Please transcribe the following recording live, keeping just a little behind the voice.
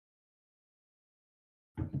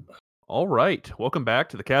All right. Welcome back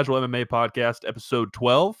to the Casual MMA Podcast, episode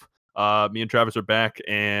 12. Me and Travis are back,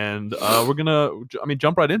 and we're going to,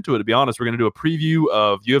 jump right into it, to be honest. We're going to do a preview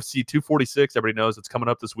of UFC 246. Everybody knows it's coming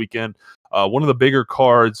up this weekend. One of the bigger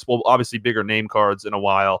cards, well, obviously bigger name cards in a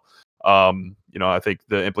while. I think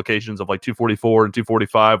the implications of like 244 and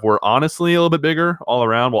 245 were honestly a little bit bigger all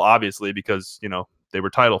around. Well, obviously, because, they were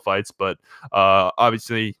title fights, but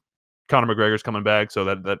obviously Conor McGregor's coming back, so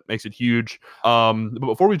that makes it huge. But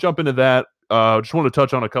before we jump into that, just want to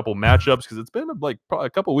touch on a couple matchups because it's been like probably a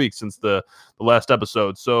couple weeks since the last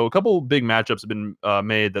episode. So a couple big matchups have been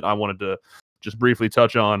made that I wanted to just briefly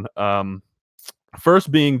touch on.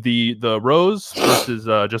 First being the Rose versus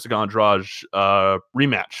Jessica Andrade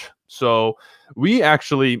rematch. So me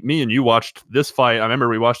and you watched this fight. I remember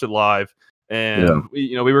we watched it live, and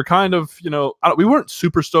we were kind of we weren't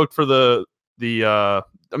super stoked for the.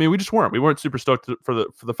 We just weren't. We weren't super stoked for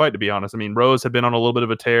the fight, to be honest. I mean, Rose had been on a little bit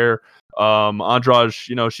of a tear. Andrade,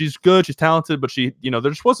 she's good, she's talented, but she, there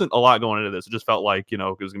just wasn't a lot going into this. It just felt like, it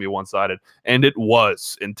was gonna be one-sided, and it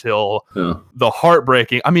was until the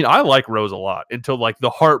heartbreaking. I mean, I like Rose a lot until like the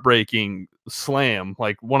heartbreaking slam,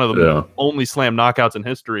 like one of the only slam knockouts in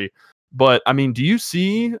history. But I mean, do you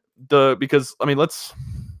see because I mean,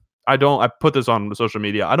 I put this on social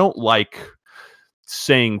media. I don't like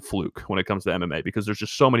saying fluke when it comes to MMA because there's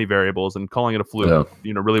just so many variables, and calling it a fluke,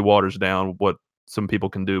 really waters down what some people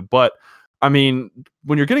can do. But I mean,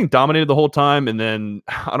 when you're getting dominated the whole time, and then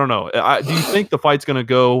I don't know, do you think the fight's going to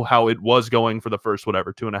go how it was going for the first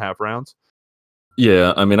 2.5 rounds?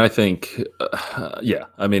 Yeah, I mean, I think,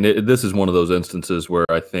 this is one of those instances where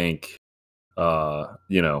I think,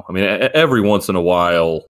 every once in a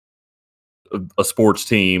while, a sports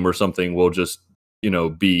team or something will just,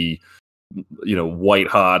 be white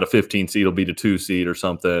hot. A 15 seed will beat a 2 seed or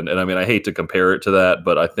something. And I mean, I hate to compare it to that,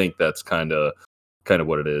 but I think that's kind of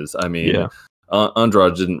what it is. I mean,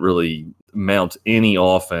 Andrade didn't really mount any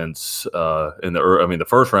offense in the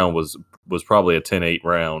first round was probably a 10-8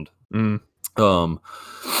 round.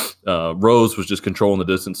 Rose was just controlling the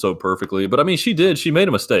distance so perfectly, but I mean, she made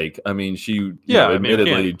a mistake. I mean,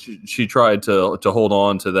 admittedly, she tried to hold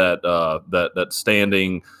on to that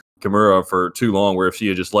standing Kimura for too long, where if she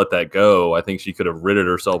had just let that go, I think she could have ridded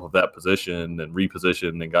herself of that position and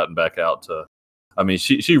repositioned and gotten back out to. I mean,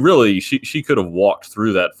 she could have walked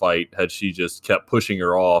through that fight had she just kept pushing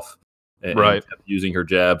her off and kept using her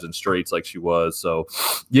jabs and straights like she was. So,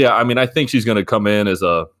 yeah, I mean, I think she's going to come in as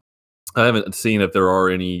I haven't seen if there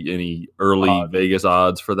are any early Vegas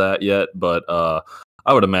odds for that yet, but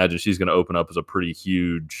I would imagine she's going to open up as a pretty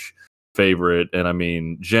huge favorite. And I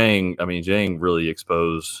mean, Zhang really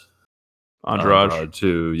exposed Andrade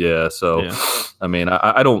too. Yeah. So, I mean,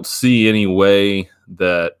 I don't see any way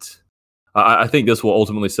that I think this will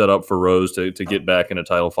ultimately set up for Rose to get back in a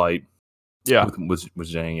title fight. Yeah. With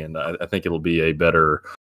Zhang. And I think it'll be a better,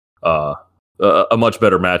 a much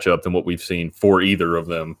better matchup than what we've seen for either of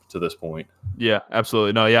them to this point. Yeah,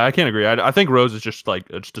 absolutely. No, yeah, I can't agree. I think Rose is just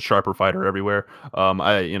a sharper fighter everywhere.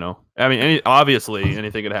 Obviously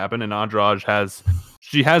anything could happen, and Andrade has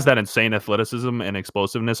that insane athleticism and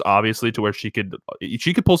explosiveness, obviously, to where she could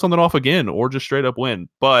pull something off again or just straight up win.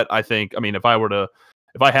 But I think,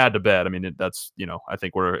 if I had to bet, that's, I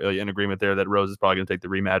think we're in agreement there that Rose is probably going to take the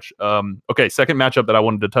rematch. Okay, second matchup that I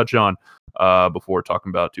wanted to touch on before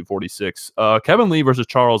talking about 246. Kevin Lee versus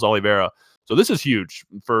Charles Oliveira. So this is huge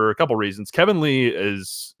for a couple reasons. Kevin Lee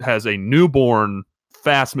has a newborn,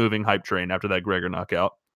 fast-moving hype train after that Gregor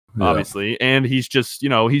knockout, obviously. And he's just,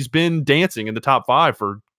 he's been dancing in the top 5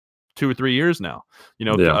 for 2 or 3 years now,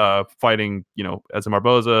 fighting, Edson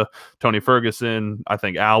Barboza, Tony Ferguson. I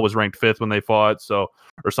think Al was ranked 5th when they fought,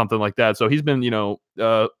 or something like that. So he's been,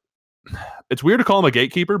 it's weird to call him a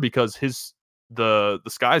gatekeeper because the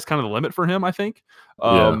sky is kind of the limit for him, I think.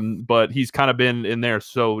 But he's kind of been in there.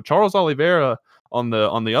 So Charles Oliveira on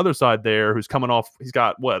the other side there, who's coming off, he's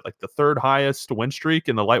got the 3rd highest win streak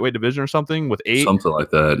in the lightweight division or something, with 8, something like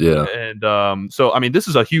that. Yeah. And so this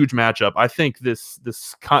is a huge matchup. I think this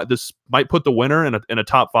might put the winner in a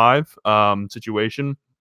top 5 situation.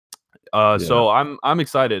 So I'm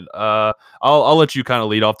excited. I'll let you kind of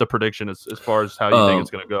lead off the prediction as far as how you think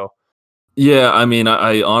it's going to go. Yeah,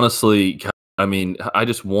 I honestly, I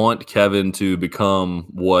just want Kevin to become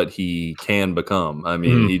what he can become.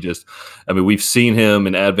 We've seen him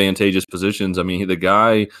in advantageous positions. The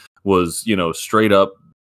guy was, straight up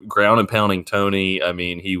ground and pounding Tony.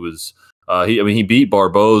 He was, he beat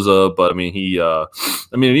Barboza, but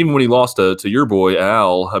even when he lost to your boy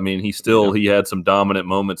Al, he had some dominant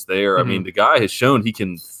moments there. The guy has shown he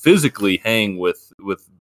can physically hang with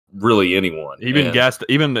really anyone. Even gassed.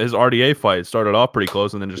 Even his RDA fight started off pretty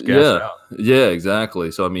close and then just gassed out. Yeah,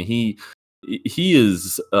 exactly. So I mean, he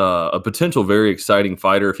is a potential very exciting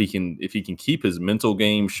fighter if he can keep his mental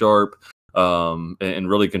game sharp, and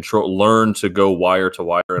really learn to go wire to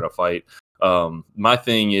wire in a fight. My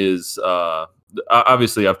thing is,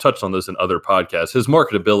 obviously, I've touched on this in other podcasts. His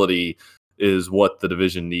marketability is what the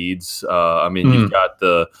division needs. I mean, you've got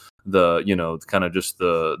the kind of just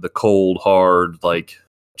the cold hard like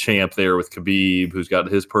champ there with Khabib, who's got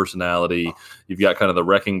his personality. You've got kind of the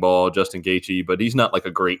wrecking ball, Justin Gaethje, but he's not like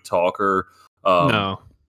a great talker. No.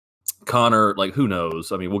 Connor, like, who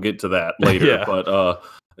knows? I mean, we'll get to that later. Yeah.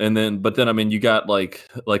 But then I mean, you got like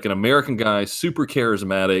an American guy, super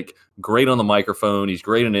charismatic, great on the microphone. He's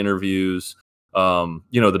great in interviews.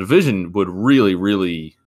 The division would really,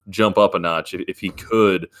 really jump up a notch if he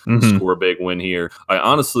could score a big win here. I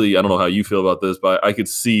don't know how you feel about this, but I could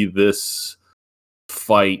see this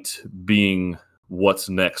fight being what's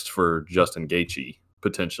next for Justin Gaethje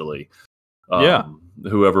potentially.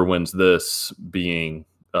 Whoever wins this being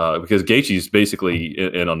because Gaethje's basically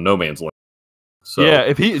in a no man's land. So yeah,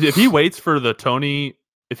 if he waits for the Tony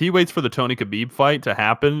Khabib fight to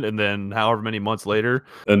happen, and then however many months later,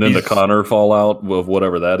 and then the Connor fallout of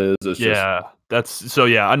whatever that is,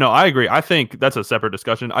 I know, I agree. I think that's a separate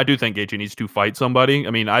discussion. I do think Gaethje needs to fight somebody.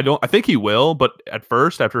 I mean, I think he will, but at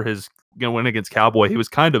first, after his win against Cowboy, he was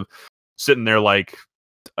kind of sitting there like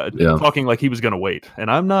talking like he was going to wait, and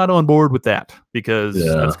I'm not on board with that because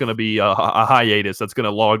that's going to be a hiatus that's going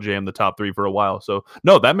to logjam the top 3 for a while. So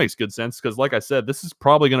no, that makes good sense because, like I said, this is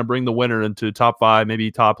probably going to bring the winner into top 5,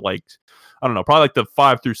 maybe top probably like the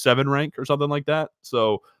 5 through 7 rank or something like that.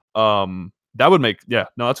 So that would make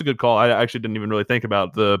that's a good call. I actually didn't even really think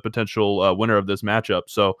about the potential winner of this matchup.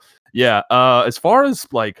 So as far as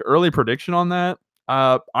like early prediction on that,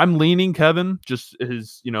 I'm leaning Kevin, just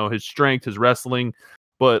his strength, his wrestling.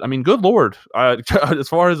 But I memean, good Lord, as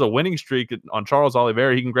far as a winning streak on Charles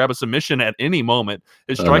Oliveira, he can grab a submission at any moment.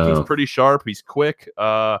 His striking's pretty sharp. He's quick.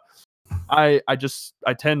 I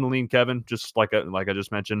tend to lean Kevin, just like I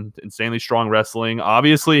just mentioned. Insanely strong wrestling.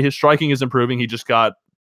 Obviously, his striking is improving. He just got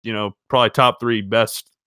probably top 3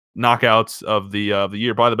 best knockouts of the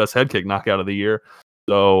year, probably the best head kick knockout of the year.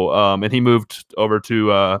 So and he moved over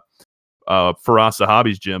to Faraz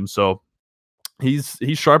Sahabi's gym. So he's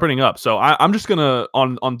sharpening up. So I'm just gonna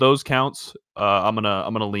on those counts. I'm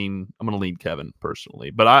gonna lean Kevin personally,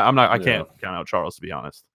 but I can't count out Charles, to be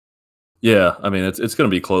honest. Yeah, I mean it's going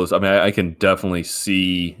to be close. I mean I can definitely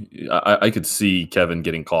see I could see Kevin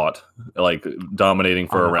getting caught, like dominating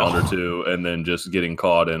for a round or two, and then just getting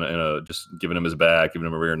caught in a just giving him his back, giving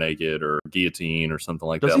him a rear naked or guillotine or something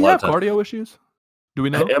like that. Does he have cardio issues? Do we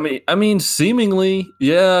know? I mean, seemingly,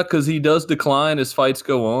 yeah, because he does decline as fights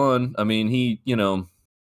go on. I mean, he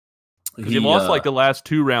lost like the last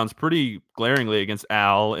 2 rounds pretty glaringly against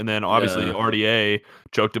Al, and then obviously RDA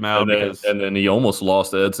choked him out and then he almost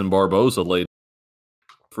lost to Edson Barboza late.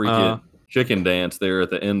 Freaking chicken dance there at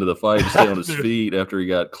the end of the fight, to stay on his feet after he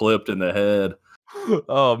got clipped in the head.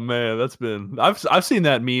 Oh man, I've seen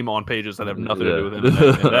that meme on pages that have nothing to do with him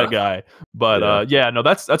and that guy. But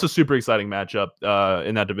that's a super exciting matchup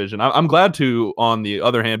in that division. I'm glad to, on the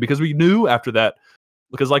other hand, because we knew after that,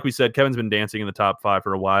 because like we said, Kevin's been dancing in the top 5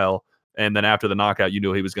 for a while, and then after the knockout, you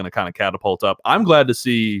knew he was going to kind of catapult up. I'm glad to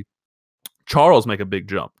see Charles make a big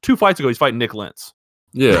jump. 2 fights ago, he's fighting Nick Lentz.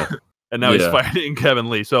 Yeah. And now he's fighting Kevin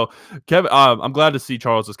Lee. So Kevin, I'm glad to see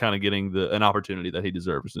Charles is kind of getting an opportunity that he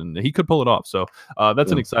deserves, and he could pull it off. So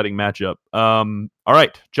that's an exciting matchup. All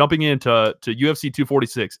right, jumping into UFC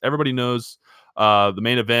 246. Everybody knows the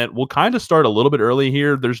main event. We'll kind of start a little bit early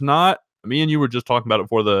here. There's not. Me and you were just talking about it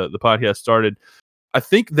before the podcast started. I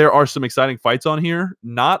think there are some exciting fights on here.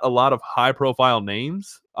 Not a lot of high-profile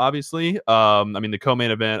names, obviously. I mean, the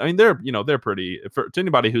co-main event. I mean, they're pretty. To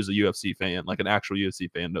anybody who's a UFC fan, like an actual UFC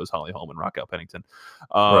fan, knows Holly Holm and Raquel Pennington.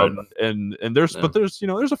 Right. And there's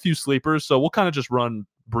a few sleepers. So we'll kind of just run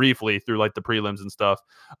briefly through like the prelims and stuff.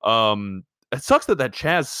 It sucks that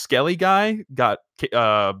Chaz Skelly guy that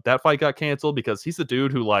fight got canceled, because he's the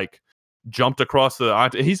dude who like jumped across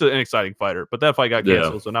he's an exciting fighter, but that fight got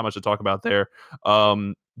canceled, so not much to talk about there.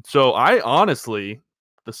 So I honestly,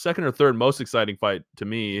 the second or third most exciting fight to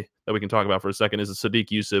me that we can talk about for a second is the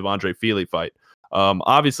Sadiq Youssef Andre Fili fight.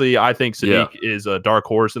 Obviously I think Sadiq is a dark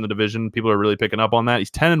horse in the division. People are really picking up on that.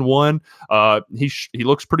 He's 10-1. He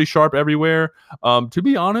looks pretty sharp everywhere. To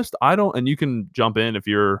be honest, I don't, and you can jump in if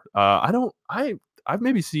you're I've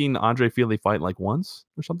maybe seen Andre Fili fight like once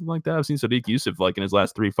or something like that. I've seen Sadiq Youssef like in his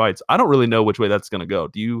last 3 fights. I don't really know which way that's going to go.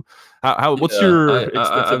 Do you? What's your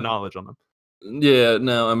extensive knowledge on them? Yeah,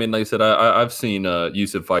 no, I mean, like I said, I've seen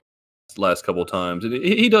Youssef fight last couple of times.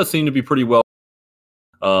 He does seem to be pretty well.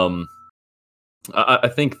 I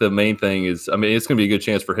think the main thing is, I mean, it's going to be a good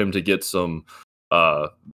chance for him to get some,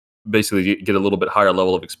 basically get a little bit higher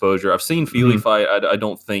level of exposure. I've seen Feely fight. I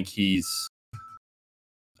don't think he's.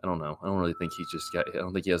 I don't know. I don't really think he's just got. I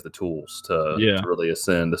don't think he has the tools to really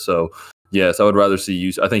ascend. So yes, I would rather see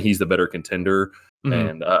you. I think he's the better contender,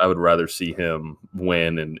 and I would rather see him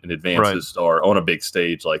win and advance his star on a big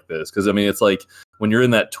stage like this. Because I mean, it's like when you're in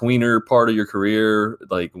that tweener part of your career,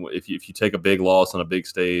 like if you take a big loss on a big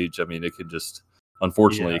stage, I mean, it could just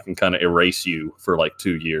unfortunately it can kind of erase you for like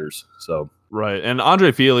 2 years. So. Right, and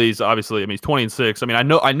Andre Feely's obviously. I mean, he's 26. I mean, I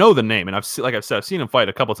know the name, and I've seen him fight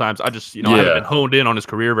a couple times. I just, I haven't been honed in on his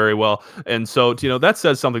career very well, and so that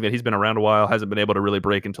says something that he's been around a while, hasn't been able to really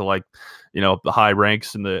break into like, the high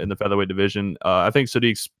ranks in the featherweight division. I think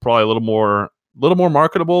Sadiq's probably a little more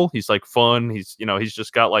marketable. He's like fun. He's he's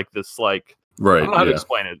just got like this like. Right. I don't know how to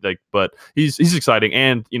explain it, like, but he's exciting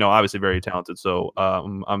and obviously very talented. So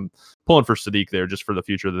I'm pulling for Sadiq there just for the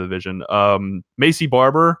future of the division. Macy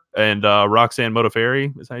Barber and Roxanne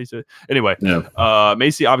Modafferi is how you say it. Anyway,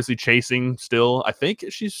 Macy obviously chasing still. I think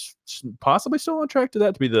she's possibly still on track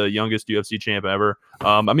to be the youngest UFC champ ever.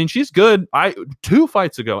 I mean, she's good. 2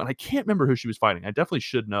 fights ago, and I can't remember who she was fighting. I definitely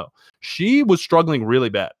should know. She was struggling really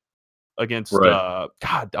bad against God.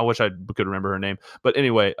 I wish I could remember her name, but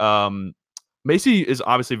anyway, Macy is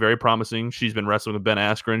obviously very promising. She's been wrestling with Ben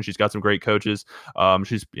Askren. She's got some great coaches.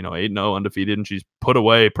 She's 8-0 undefeated, and she's put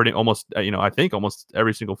away pretty almost I think almost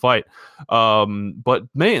every single fight. But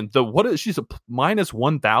man, she's a minus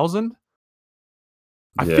 1,000.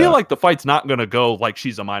 I feel like the fight's not going to go like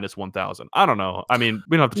she's a minus 1,000. I don't know. I mean,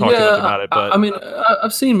 we don't have to talk too much about it, but I mean,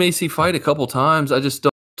 I've seen Macy fight a couple times. I just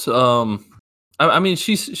don't. I mean,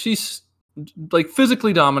 she's like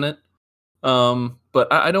physically dominant,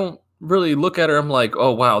 but I don't really look at her. I'm like,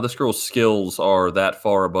 oh wow, this girl's skills are that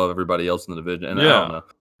far above everybody else in the division, and I don't know.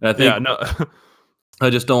 And I think, I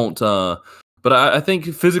just don't. But I think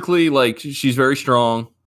physically, like, she's very strong,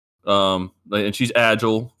 and she's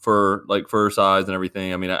agile for her size and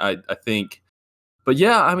everything. I mean, I think, but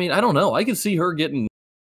yeah, I mean, I don't know. I can see her getting,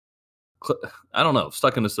 I don't know,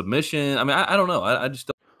 stuck in a submission. I mean, I don't know. I just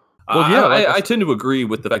don't. Well, yeah, I tend to agree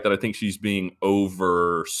with the fact that I think she's being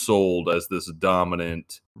oversold as this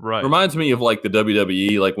dominant. Right. Reminds me of like the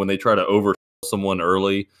WWE, like when they try to oversell someone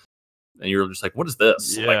early, and you're just like, what is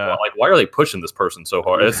this? Yeah. Like why are they pushing this person so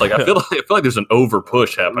hard? It's like I feel like there's an over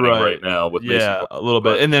push happening right now with a little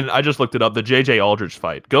bit. And then I just looked it up, the JJ Aldridge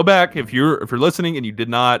fight. Go back if you're listening and you did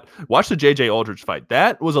not watch the JJ Aldridge fight.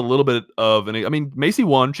 That was a little bit of I mean, Macy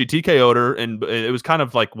won, she TKO'd her, and it was kind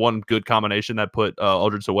of like one good combination that put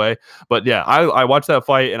Aldridge away. But yeah, I watched that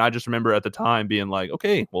fight, and I just remember at the time being like,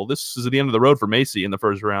 okay, well, this is the end of the road for Macy in the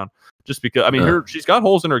first round. Just because I mean, she's got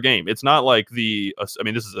holes in her game. It's not like this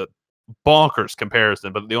is a bonkers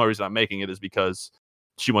comparison, but the only reason I'm making it is because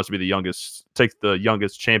she wants to be take the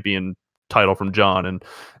youngest champion title from John. And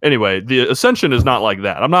anyway, the ascension is not like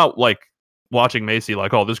that. I'm not like watching Macy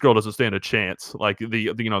like, oh, this girl doesn't stand a chance, like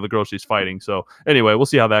the girl she's fighting. So anyway, we'll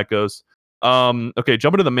see how that goes. Okay,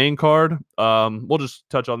 jumping to the main card. We'll just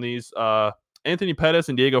touch on these. Anthony Pettis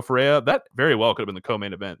and Diego Ferreira, that very well could have been the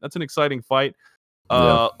co-main event. That's an exciting fight.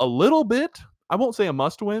 A little bit, I won't say a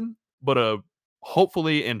must win, but a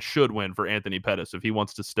hopefully and should win for Anthony Pettis if he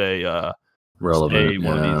wants to stay relevant, stay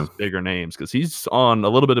one of these bigger names, because he's on a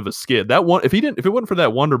little bit of a skid. That one, if it wasn't for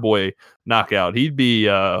that Wonder Boy knockout, he'd be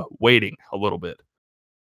waiting a little bit.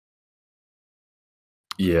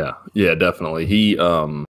 Yeah, definitely. He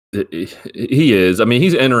is. I mean,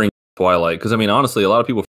 he's entering twilight because I mean, honestly, a lot of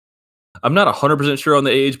people. I'm not 100% sure on the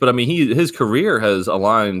age, but I mean, his career has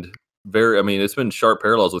aligned very. I mean, it's been sharp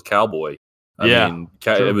parallels with Cowboy. I mean,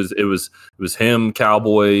 it was him,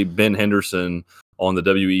 Cowboy, Ben Henderson on the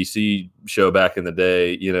WEC show back in the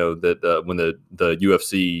day. That when the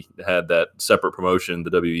UFC had that separate promotion,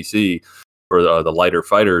 the WEC for the lighter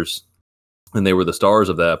fighters, and they were the stars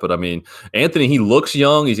of that. But I mean, Anthony, he looks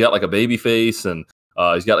young. He's got like a baby face, and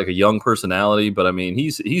he's got like a young personality. But I mean,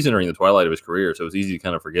 he's entering the twilight of his career, so it's easy to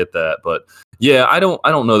kind of forget that. But yeah, I don't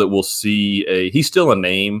know that we'll see he's still a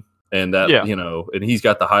name. And that and he's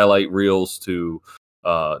got the highlight reels to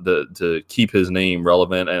keep his name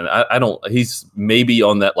relevant. And I don't. He's maybe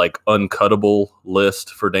on that like uncuttable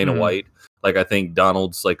list for Dana White. Like I think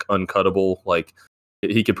Donald's like uncuttable. Like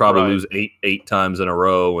he could probably lose eight times in a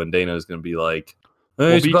row, and Dana is going to be like,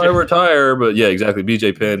 hey, he should probably retire. But yeah, exactly.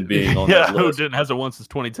 BJ Penn being on that list. Who hasn't won since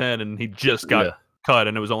 2010, and he just got cut,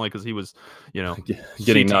 and it was only because he was,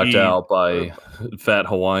 getting knocked out by fat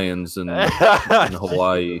Hawaiians in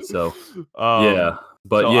Hawaii. So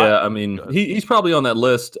But so yeah, I mean, he's probably on that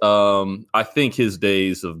list. I think his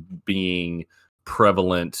days of being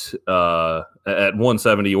prevalent at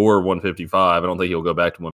 170 or 155, I don't think he'll go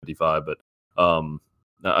back to 155, but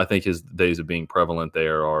I think his days of being prevalent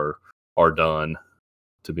there are done,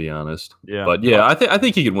 to be honest. Yeah. But yeah, I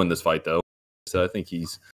think he could win this fight though. So I think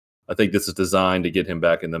this is designed to get him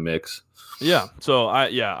back in the mix. Yeah. So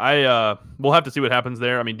we'll have to see what happens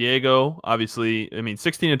there. I mean, Diego, obviously,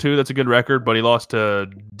 16-2, that's a good record, but he lost to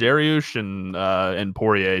Dariush and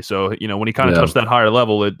Poirier. So, when he kind of touched that higher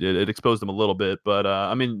level, it exposed him a little bit. But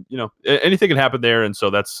anything can happen there, and so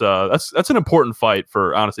that's an important fight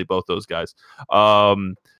for honestly both those guys.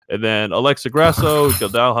 And then Alexa Grasso,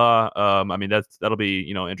 Gildalha. That'll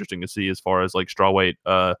be interesting to see as far as like strawweight,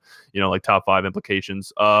 like top 5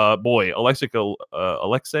 implications. Alexei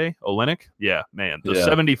Olenek, yeah, man, the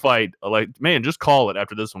 70 fight, just call it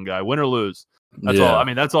after this one, guy, win or lose. That's all.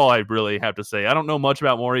 That's all I really have to say. I don't know much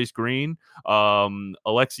about Maurice Green.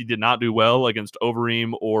 Alexei did not do well against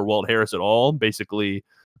Overeem or Walt Harris at all. Basically,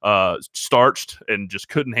 starched and just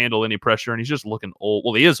couldn't handle any pressure, and he's just looking old.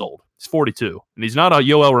 Well, he is old. He's 42, and he's not a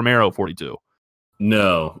Yoel Romero 42.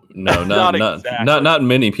 No, not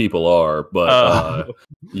many people are, but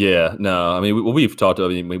yeah, no. We've talked.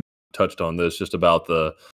 We touched on this just about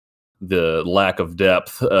the lack of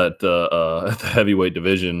depth at the heavyweight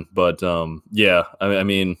division, but I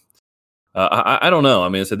don't know.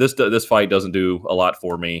 This fight doesn't do a lot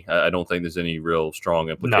for me. I don't think there's any real strong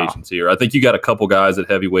implications here. I think you got a couple guys at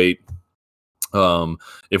heavyweight.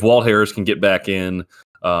 If Walt Harris can get back in,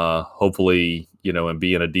 hopefully, and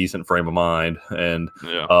be in a decent frame of mind, and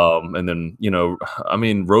then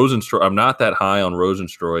Rosenstruik. I'm not that high on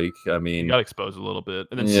Rosenstruik. He got exposed a little bit,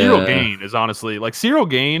 and then Cyril Gane is honestly Cyril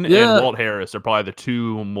Gane and Walt Harris are probably the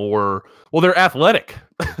two more. Well, they're athletic.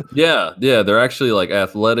 yeah, they're actually like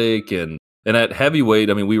athletic and at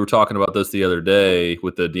heavyweight. We were talking about this the other day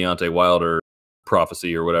with the Deontay Wilder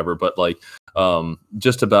prophecy or whatever, but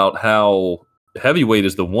just about how heavyweight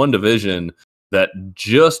is the one division that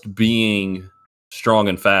just being strong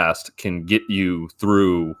and fast can get you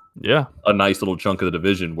through a nice little chunk of the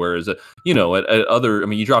division. Whereas, at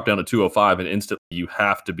other, you drop down to 205 and instantly you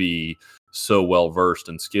have to be so well versed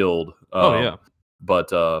and skilled.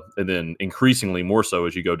 But and then increasingly more so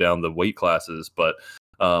as you go down the weight classes. But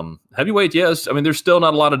heavyweight, yes. There's still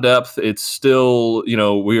not a lot of depth. It's still,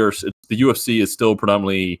 the UFC is still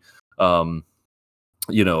predominantly, a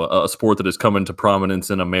sport that has come into prominence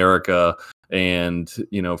in America. And,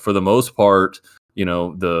 for the most part,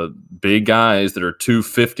 the big guys that are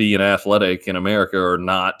 250 and athletic in America are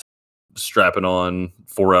not strapping on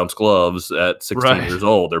 4-ounce gloves at 16 years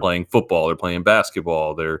old. They're playing football. They're playing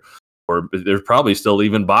basketball. They're probably still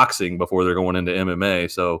even boxing before they're going into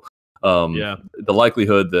MMA. So the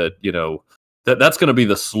likelihood that, that's going to be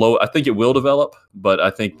the slow. I think it will develop, but I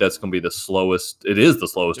think that's going to be the slowest. It is the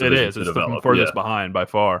slowest. It is. It's the furthest behind by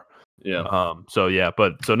far. Yeah. So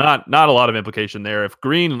not a lot of implication there. If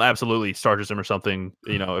Green absolutely starches him or something,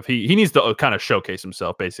 if he needs to kind of showcase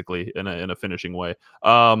himself basically in a finishing way.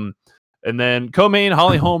 And then co-main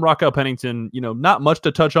Holly Holm, Raquel Pennington. Not much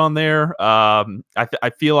to touch on there.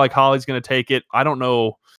 I feel like Holly's going to take it. I don't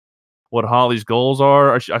know what Holly's goals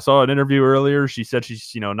are. I saw an interview earlier. She said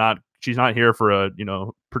she's not here for a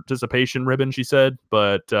participation ribbon, she said,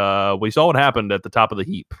 but we saw what happened at the top of the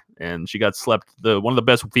heap, and she got slept. One of the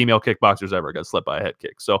best female kickboxers ever got slept by a head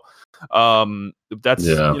kick. So that's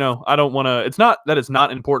I don't want to. It's not that it's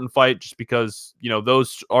not an important fight, just because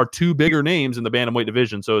those are two bigger names in the bantamweight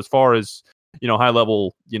division. So as far as high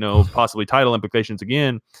level possibly title implications,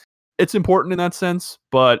 again, it's important in that sense.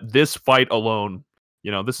 But this fight alone,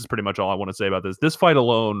 this is pretty much all I want to say about this. This fight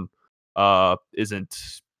alone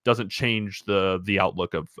doesn't change the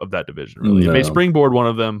outlook of that division, really. It may springboard one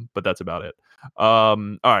of them, but that's about it. All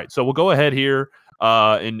right, so we'll go ahead here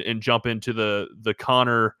and jump into the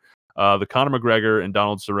Conor McGregor and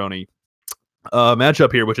Donald Cerrone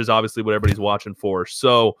matchup here, which is obviously what everybody's watching for.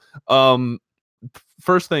 So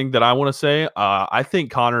first thing that I want to say, I think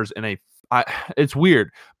Conor's it's weird,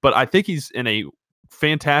 but I think he's in a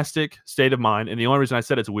fantastic state of mind, and the only reason I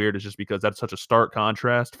said it's weird is just because that's such a stark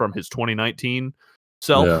contrast from his 2019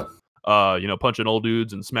 self, punching old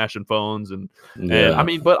dudes and smashing phones and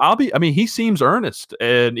he seems earnest,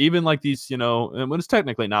 and even like these, and when it's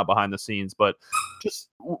technically not behind the scenes, but just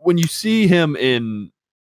when you see him in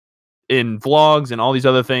in vlogs and all these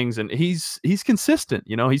other things, and he's consistent.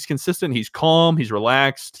 He's consistent. He's calm. He's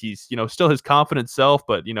relaxed. He's still his confident self.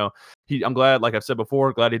 But I'm glad, like I've said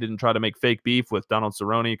before, glad he didn't try to make fake beef with Donald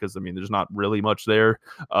Cerrone, because there's not really much there.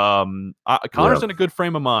 Conor's in a good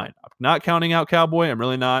frame of mind. I'm not counting out Cowboy. I'm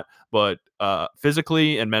really not. But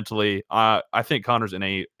physically and mentally, I think Conor's in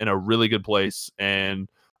a really good place, and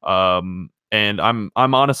I'm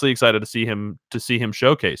honestly excited to see him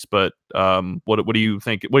showcase. But what do you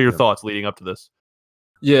think? What are your thoughts leading up to this?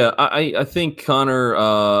 Yeah, I think Conor.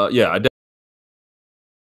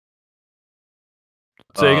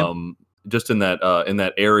 Say again? Just in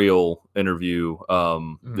that aerial interview,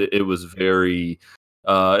 it was very.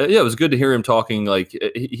 It was good to hear him talking. Like,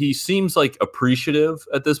 he seems like appreciative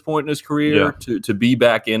at this point in his career to be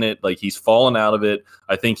back in it. Like, he's fallen out of it.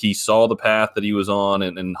 I think he saw the path that he was on,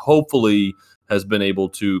 and hopefully has been able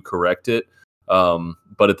to correct it.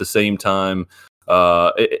 But at the same time,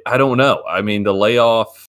 I don't know. I mean, the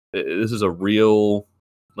layoff, this is a real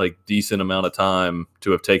decent amount of time to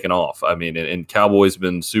have taken off. I mean, and Cowboy's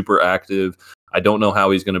been super active. I don't know how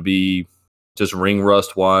he's going to be just ring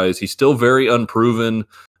rust wise. He's still very unproven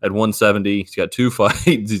at 170. He's got 2 fights.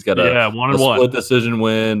 He's got a split decision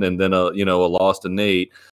win, and then a loss to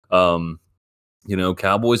Nate.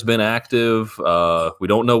 Cowboy's been active. We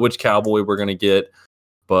don't know which Cowboy we're going to get,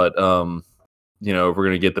 but if we're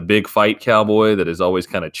going to get the big fight Cowboy that is always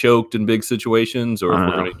kind of choked in big situations, or if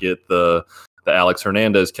we're going to get the Alex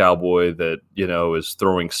Hernandez Cowboy that is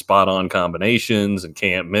throwing spot on combinations and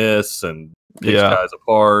can't miss and picks guys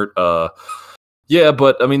apart.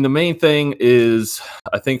 But I mean, the main thing is,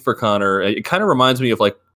 I think for Conor, it kind of reminds me of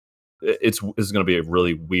this is going to be a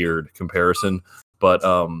really weird comparison, but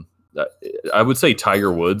I would say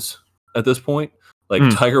Tiger Woods at this point.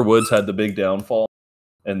 Tiger Woods had the big downfall,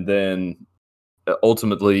 and then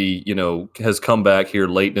ultimately, has come back here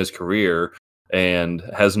late in his career and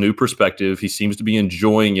has new perspective. He seems to be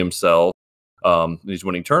enjoying himself. He's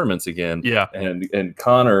winning tournaments again. Yeah. And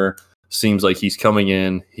Conor seems like he's coming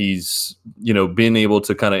in. He's, been able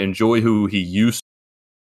to kind of enjoy who he used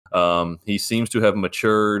to. He seems to have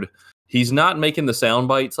matured. He's not making the sound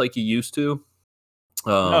bites like he used to.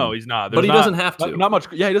 No, he's not. But he doesn't have to. Not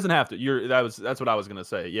much. Yeah, he doesn't have to. That's what I was gonna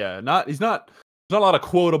say. Yeah, there's not a lot of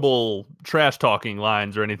quotable trash talking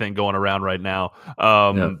lines or anything going around right now.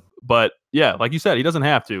 But yeah, like you said, he doesn't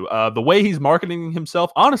have to. The way he's marketing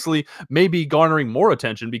himself, honestly, may be garnering more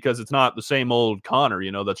attention because it's not the same old Conor,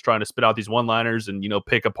 that's trying to spit out these one-liners and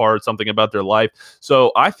pick apart something about their life.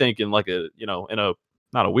 So I think in in a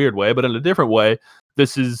not a weird way, but in a different way,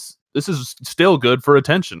 this is still good for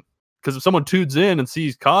attention. Because if someone tunes in and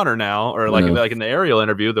sees Conor now, or like in the aerial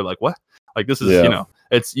interview, they're like, "What? Like, this is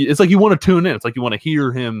it's like you want to tune in. It's like you want to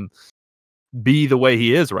hear him be the way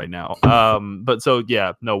he is right now." But so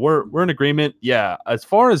we're in agreement. Yeah, as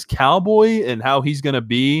far as Cowboy and how he's gonna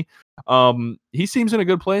be, he seems in a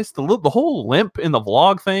good place. The whole limp in the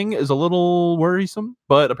vlog thing is a little worrisome,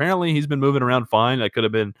 but apparently he's been moving around fine. That could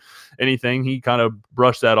have been anything. He kind of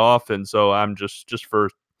brushed that off, and so I'm just for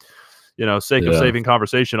sake of saving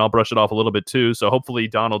conversation, I'll brush it off a little bit too. So hopefully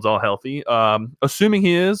Donald's all healthy. Assuming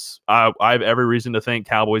he is, I have every reason to think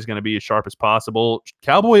Cowboy's going to be as sharp as possible.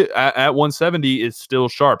 Cowboy at 170 is still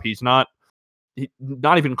sharp. He's not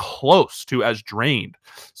even close to as drained.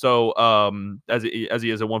 So as he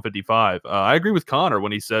is at 155. I agree with Conor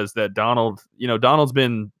when he says that Donald's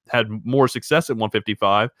had more success at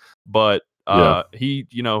 155, but he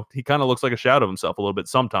kind of looks like a shadow of himself a little bit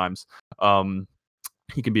sometimes.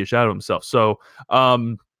 He can be a shadow of himself. So,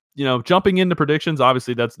 jumping into predictions,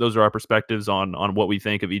 obviously those are our perspectives on what we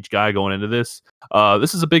think of each guy going into this.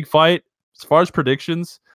 This is a big fight. As far as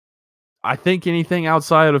predictions, I think anything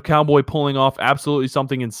outside of Cowboy pulling off absolutely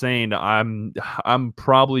something insane, I'm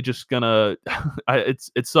probably just gonna.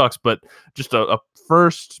 It sucks, but just a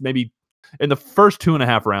first, maybe in the first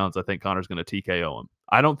 2.5 rounds, I think Conor's gonna TKO him.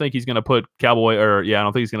 I don't think he's gonna put Cowboy, I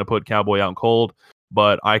don't think he's gonna put Cowboy out in cold.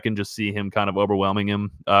 But I can just see him kind of overwhelming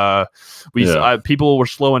him. People were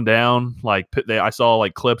slowing down. I saw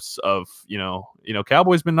clips of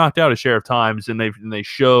Cowboy's been knocked out a share of times, and they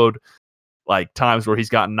showed times where he's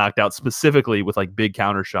gotten knocked out specifically with big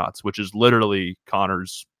counter shots, which is literally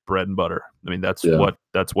Conor's bread and butter. I mean, that's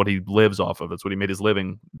what he lives off of. That's what he made his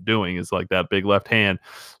living doing, is that big left hand.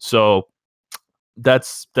 So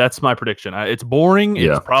that's my prediction. It's boring.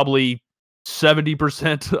 Yeah. It's probably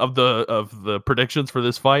 70% of the predictions for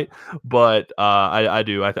this fight, but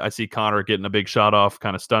I see Conor getting a big shot off,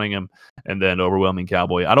 kind of stunning him, and then overwhelming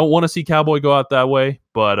Cowboy. I don't want to see Cowboy go out that way,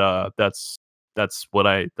 but that's what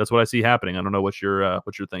I see happening. I don't know what you're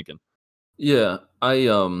thinking. Yeah,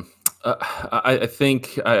 I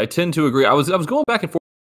think I tend to agree. I was going back and forth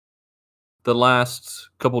the last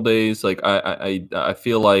couple days. Like I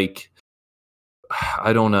feel like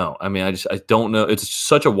I don't know. I mean, I don't know. It's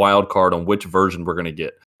such a wild card on which version we're gonna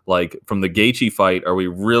get. Like from the Gaethje fight, are we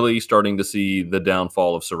really starting to see the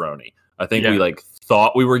downfall of Cerrone? I think we like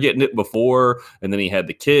thought we were getting it before, and then he had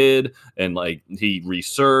the kid, and like he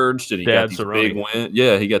resurged, and he got these big wins.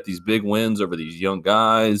 Yeah, he got these big wins over these young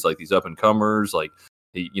guys, like these up and comers. Like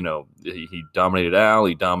he dominated Al,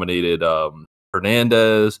 he dominated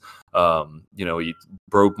Hernandez. He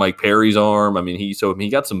broke Mike Perry's arm. I mean, he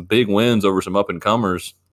got some big wins over some up and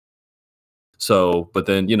comers. So, but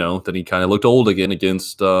then then he kind of looked old again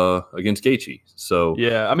against Gaethje. So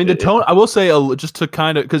yeah, I mean the tone. I will say just to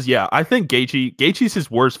kind of because I think Gaethje's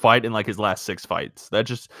his worst fight in like his last 6 fights.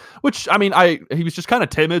 Which I mean he was just kind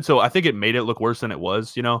of timid, so I think it made it look worse than it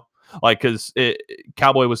was. Like because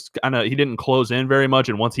Cowboy was he didn't close in very much,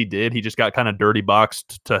 and once he did, he just got kind of dirty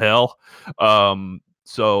boxed to hell.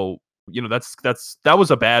 So that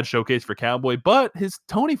was a bad showcase for Cowboy, but his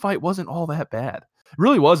Tony fight wasn't all that bad. It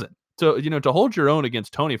really wasn't. To hold your own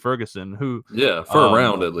against Tony Ferguson, who for a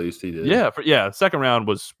round at least he did. Second round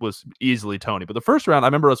was easily Tony, but the first round I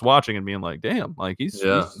remember us watching and being like, damn, like he's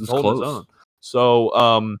holding his own.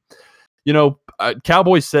 So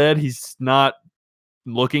Cowboy said he's not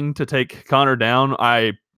looking to take Conor down.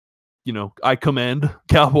 I commend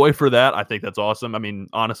Cowboy for that. I think that's awesome. I mean,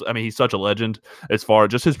 honestly, he's such a legend as far as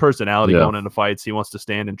just his personality going into fights. He wants to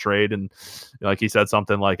stand and trade. And like he said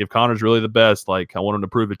something like, if Conor's really the best, like I want him to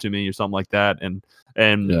prove it to me or something like that. And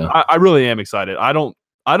I really am excited. I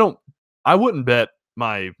wouldn't bet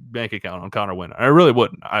my bank account on Conor winning. I really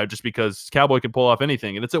wouldn't. Just because Cowboy can pull off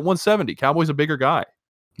anything, and it's at 170. Cowboy's a bigger guy.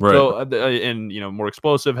 Right. So, and more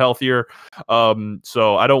explosive, healthier.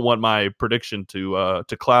 So I don't want my prediction to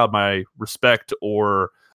cloud my respect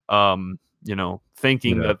or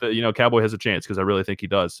thinking that Cowboy has a chance, because I really think he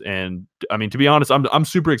does. And I mean, to be honest, I'm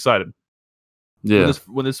super excited. Yeah.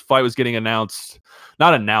 When this fight was getting not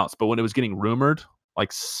announced, but when it was getting rumored,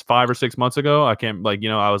 like 5 or 6 months ago, I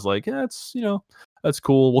was like, yeah, it's that's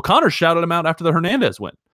cool. Well, Conor shouted him out after the Hernandez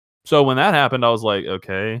win. So when that happened, I was like,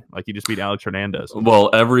 okay, like he just beat Alex Hernandez.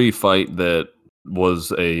 Well, every fight that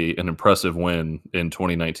was an impressive win in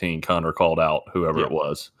 2019, Conor called out whoever it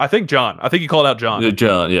was. I think he called out John.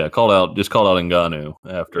 Called out Ngannou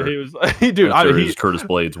after he was his Curtis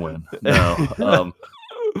Blades win. No,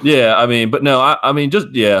 I mean, but no, I mean,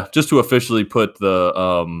 just to officially put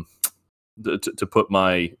the to put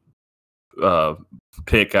my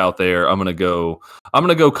pick out there, I'm gonna go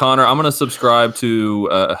Conor. I'm gonna subscribe to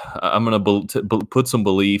I'm gonna put some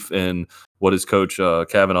belief in what his coach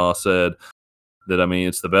Kavanaugh said, that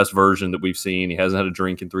it's the best version that we've seen. He hasn't had a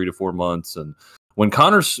drink in 3 to 4 months, and when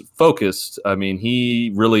Conor's focused,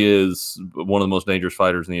 he really is one of the most dangerous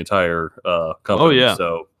fighters in the entire company. Oh yeah.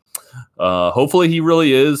 So hopefully he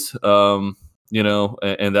really is, and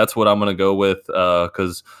that's what I'm gonna go with,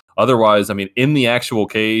 because otherwise, in the actual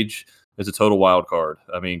cage, it's a total wild card.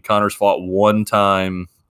 Conor's fought one time,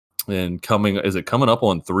 and coming up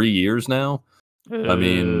on 3 years now?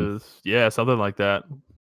 Yeah, something like that.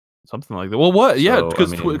 Well, what? Yeah,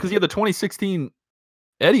 because he had the 2016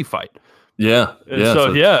 Eddie fight. Yeah,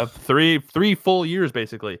 So 3 full years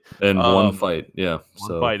basically, and one fight. Yeah,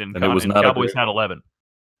 one fight, and it was not. Cowboys had 11.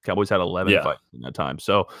 Cowboys had 11 fights in that time.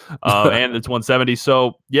 So, and it's 170.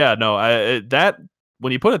 So that.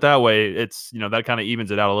 When you put it that way, it's that kind of evens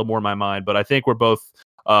it out a little more in my mind. But I think we're both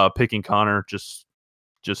picking Conor just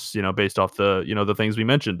based off the the things we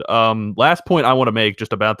mentioned. Last point I want to make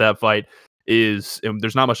just about that fight is, and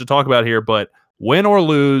there's not much to talk about here, but win or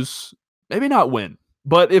lose, maybe not win,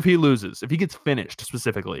 but if he loses, if he gets finished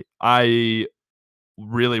specifically, I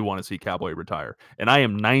really want to see Cowboy retire, and I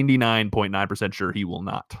am 99.9% sure he will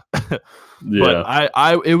not. But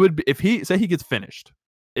it would be, if he gets finished.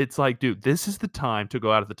 It's like, dude, this is the time to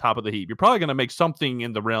go out at the top of the heap. You're probably going to make something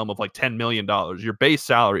in the realm of like $10 million. Your base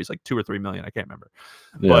salary is like $2 or $3 million. I can't remember.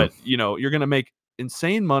 Yeah. But, you're going to make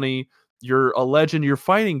insane money. You're a legend. You're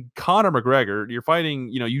fighting Conor McGregor. You're fighting,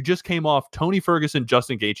 you just came off Tony Ferguson,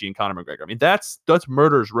 Justin Gaethje, and Conor McGregor. That's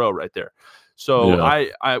murder's row right there. So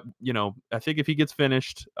I think if he gets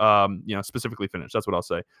finished, specifically finished, that's what I'll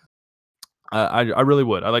say. I really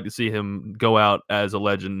would. I'd like to see him go out as a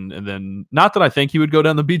legend, and then not that I think he would go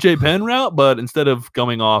down the BJ Penn route, but instead of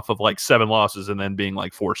going off of like 7 losses and then being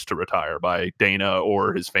like forced to retire by Dana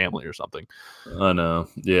or his family or something. I know.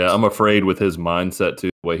 Yeah, I'm afraid with his mindset too,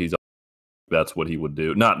 the way he's, that's what he would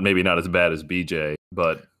do. Maybe not as bad as BJ,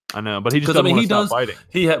 but I know. But he just doesn't want to stop fighting.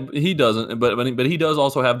 He doesn't. But he does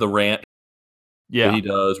also have the rant that he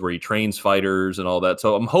does, where he trains fighters and all that.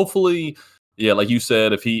 So I'm hopefully, yeah, like you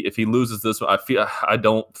said, if he loses this one, I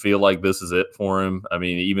don't feel like this is it for him. I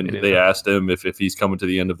mean, even they asked him if he's coming to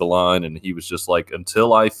the end of the line, and he was just like,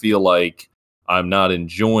 until I feel like I'm not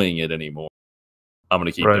enjoying it anymore, I'm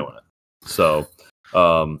going to keep doing it. So,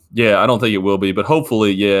 yeah, I don't think it will be, but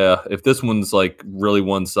hopefully, yeah, if this one's like really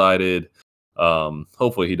one-sided,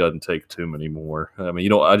 hopefully he doesn't take too many more. I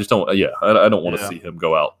mean, I just don't, I don't want to see him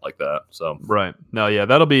go out like that. So, right. No, yeah,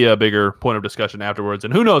 that'll be a bigger point of discussion afterwards.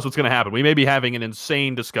 And who knows what's going to happen? We may be having an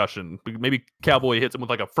insane discussion. Maybe Cowboy hits him with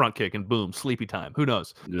like a front kick and boom, sleepy time. Who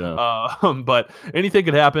knows? Yeah. But anything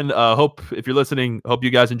could happen. Hope if you're listening, hope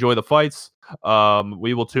you guys enjoy the fights.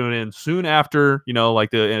 We will tune in soon after,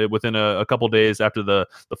 like within a couple days after the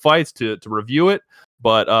fights to review it.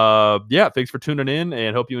 But yeah, thanks for tuning in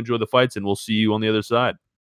and hope you enjoy the fights, and we'll see you on the other side.